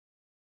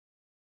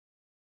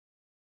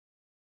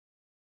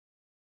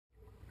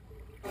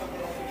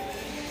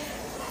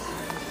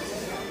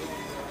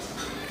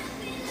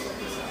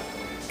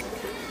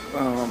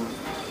Um,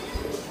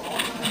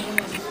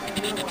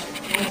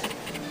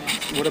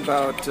 what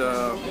about?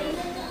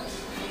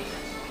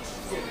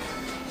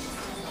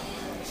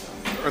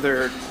 Are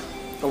there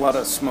a lot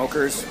of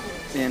smokers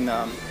in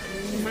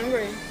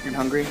Hungary. in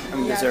Hungary? I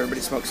mean, does Yeah.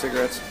 everybody smoke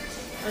cigarettes?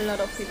 A lot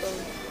of people.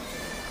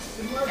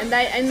 And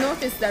I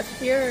noticed that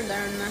here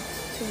there are not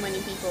too many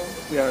people.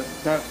 Yeah,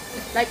 that.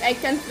 Like I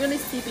can't really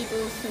see people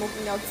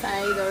smoking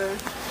outside or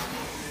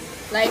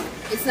like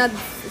it's not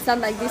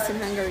like this in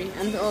Hungary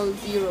and all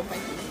Europe I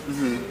think.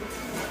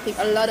 I think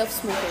a lot of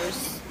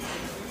smokers.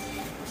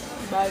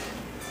 But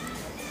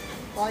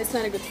well, it's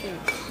not a good thing.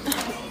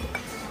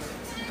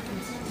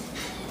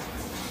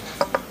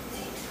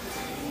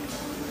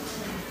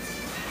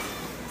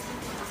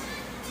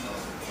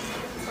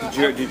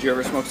 Did you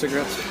ever smoke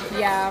cigarettes?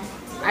 Yeah,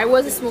 I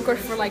was a smoker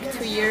for like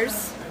 2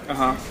 years.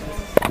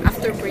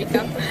 After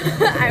breakup,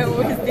 I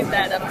always did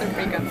that after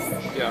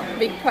breakups. Yeah.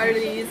 Big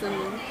parties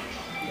and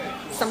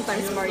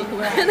sometimes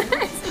marijuana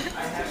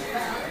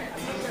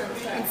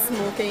and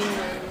smoking.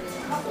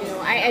 And, you know,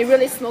 I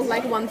really smoked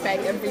like 1 pack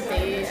every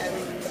day, and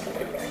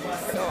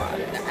so.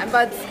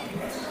 But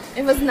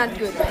it was not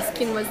good. My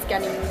skin was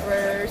getting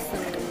worse,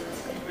 and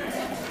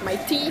my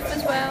teeth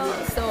as well.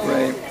 So.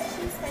 Right.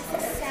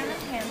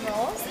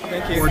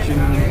 Thank you.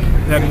 Fortunate,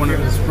 had one of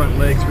his front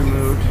legs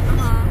removed,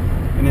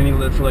 and then he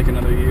lived for like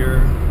another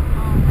year.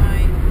 Oh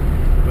my.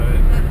 But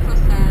That's so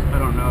sad. I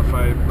don't know if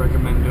I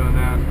recommend doing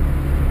that.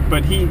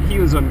 But he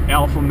was an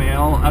alpha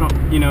male. I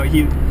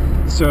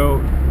don't,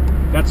 so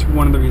that's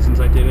one of the reasons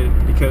I did it,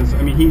 because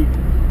I mean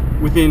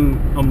within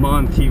a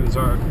month he was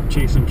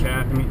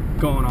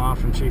going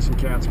off and chasing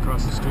cats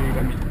across the street.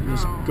 I mean, he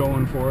was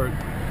going for it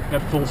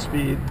at full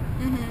speed.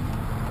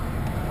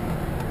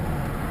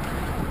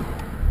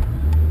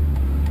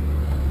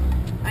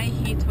 I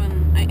hate when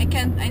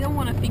I don't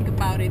want to think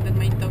about it that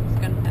my dog's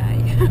gonna die.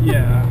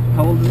 Yeah.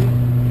 How old is he?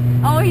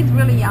 Oh, he's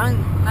really young,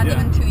 not Yeah.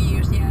 even 2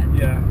 years yet.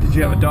 Yeah. Did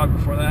you have a dog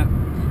before that?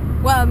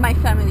 Well, my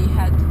family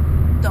had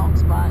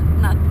dogs, but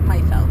not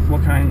myself.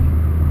 What kind?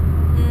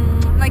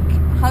 Like,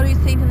 how do you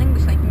say it in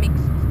English? Like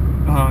mixed.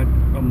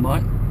 A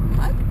mutt?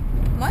 What?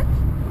 What?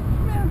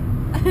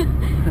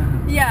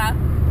 Yeah,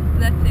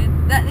 that's it.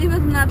 It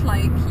was not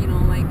like,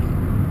 like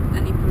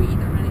any breed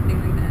or anything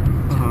like that.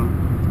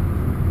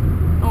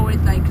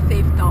 Always like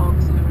safe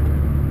dogs.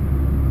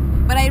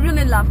 But I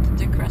really loved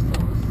the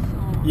Crystals.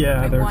 So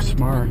Yeah, I they're wanted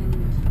smart.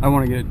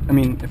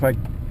 one. If I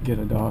get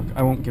a dog,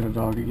 I won't get a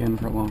dog again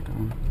for a long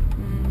time.